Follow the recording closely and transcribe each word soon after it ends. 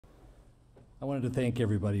I wanted to thank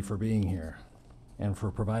everybody for being here and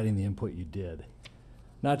for providing the input you did.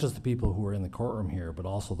 Not just the people who were in the courtroom here, but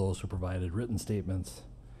also those who provided written statements,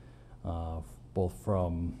 both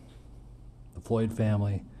from the Floyd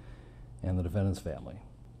family and the defendant's family.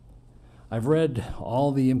 I've read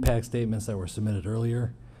all the impact statements that were submitted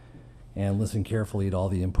earlier and listened carefully to all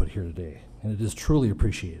the input here today. And it is truly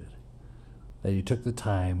appreciated that you took the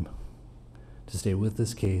time to stay with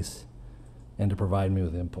this case and to provide me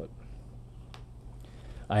with input.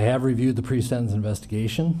 I have reviewed the pre-sentence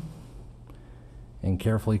investigation and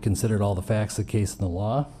carefully considered all the facts of the case and the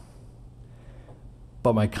law,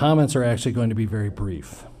 but my comments are actually going to be very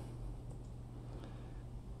brief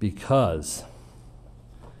because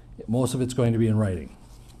most of it's going to be in writing.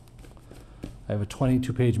 I have a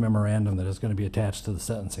 22-page memorandum that is going to be attached to the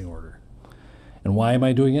sentencing order. And why am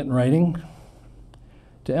I doing it in writing?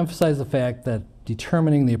 To emphasize the fact that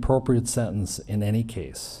determining the appropriate sentence in any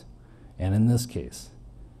case, and in this case,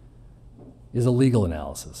 is a legal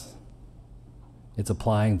analysis. It's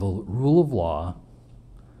applying the rule of law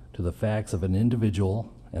to the facts of an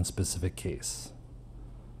individual and specific case.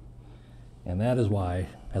 And that is why,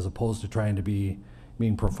 as opposed to trying to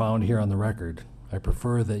being profound here on the record, I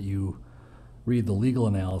prefer that you read the legal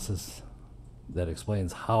analysis that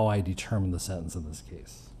explains how I determined the sentence in this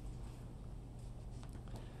case.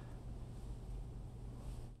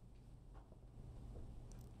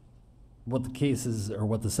 What the case is, or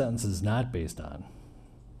what the sentence is not based on,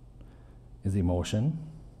 is emotion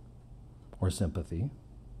or sympathy.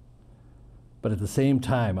 But at the same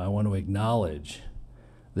time, I want to acknowledge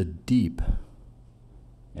the deep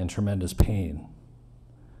and tremendous pain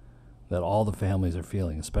that all the families are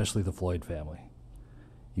feeling, especially the Floyd family.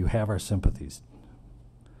 You have our sympathies.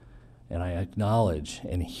 And I acknowledge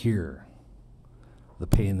and hear the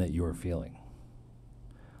pain that you are feeling.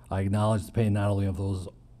 I acknowledge the pain not only of those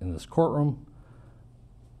in this courtroom,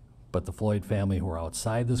 but the Floyd family who are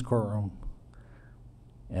outside this courtroom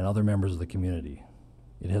and other members of the community.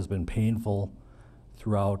 It has been painful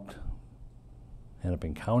throughout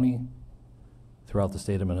Hennepin County, throughout the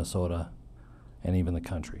state of Minnesota, and even the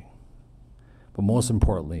country. But most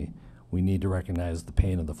importantly, we need to recognize the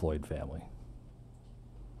pain of the Floyd family.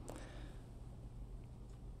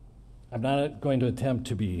 I'm not going to attempt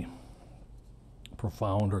to be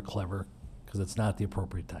profound or clever, because it's not the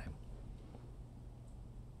appropriate time.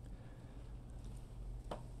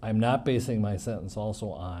 I'm not basing my sentence also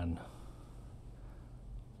on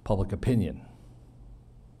public opinion.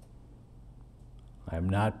 I'm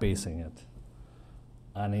not basing it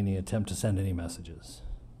on any attempt to send any messages.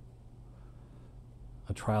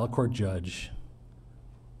 A trial court judge,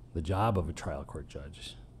 the job of a trial court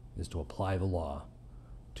judge is to apply the law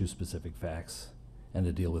to specific facts and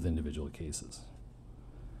to deal with individual cases.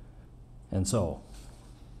 And so,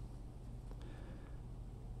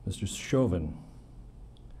 Mr. Chauvin,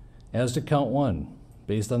 as to count 1,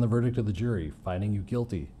 based on the verdict of the jury, finding you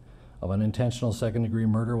guilty of unintentional second-degree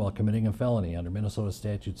murder while committing a felony under Minnesota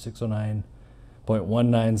Statute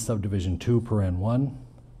 609.19 subdivision 2 paren 1,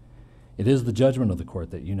 it is the judgment of the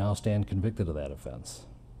court that you now stand convicted of that offense.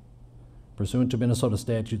 Pursuant to Minnesota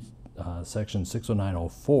Statute section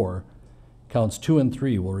 609.04, counts 2 and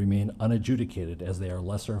 3 will remain unadjudicated as they are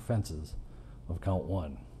lesser offenses of count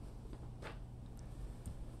 1.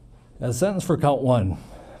 As sentence for count 1,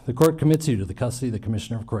 the court commits you to the custody of the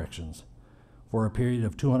Commissioner of Corrections for a period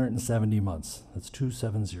of 270 months. That's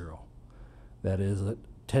 270. That is a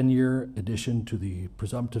 10-year addition to the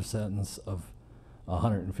presumptive sentence of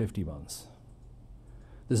 150 months.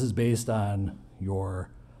 This is based on your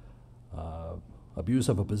abuse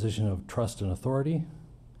of a position of trust and authority,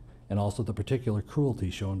 and also the particular cruelty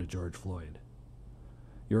shown to George Floyd.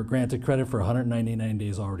 You are granted credit for 199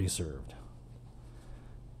 days already served.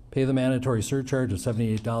 Pay the mandatory surcharge of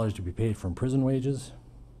 $78 to be paid from prison wages.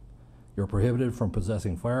 You're prohibited from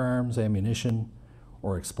possessing firearms, ammunition,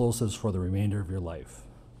 or explosives for the remainder of your life.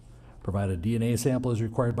 Provide a DNA sample as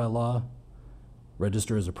required by law.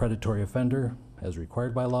 Register as a predatory offender as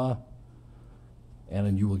required by law. And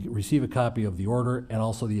then you will receive a copy of the order and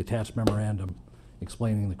also the attached memorandum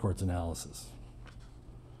explaining the court's analysis.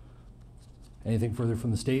 Anything further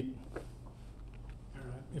from the state?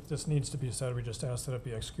 If this needs to be said, we just ask that it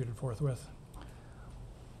be executed forthwith.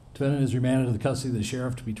 Defendant is remanded to the custody of the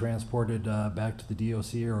sheriff to be transported back to the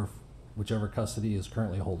DOC or whichever custody is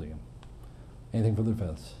currently holding him. Anything from the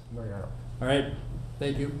defense? No, Your Honor. All right,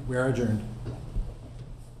 thank you. We are adjourned.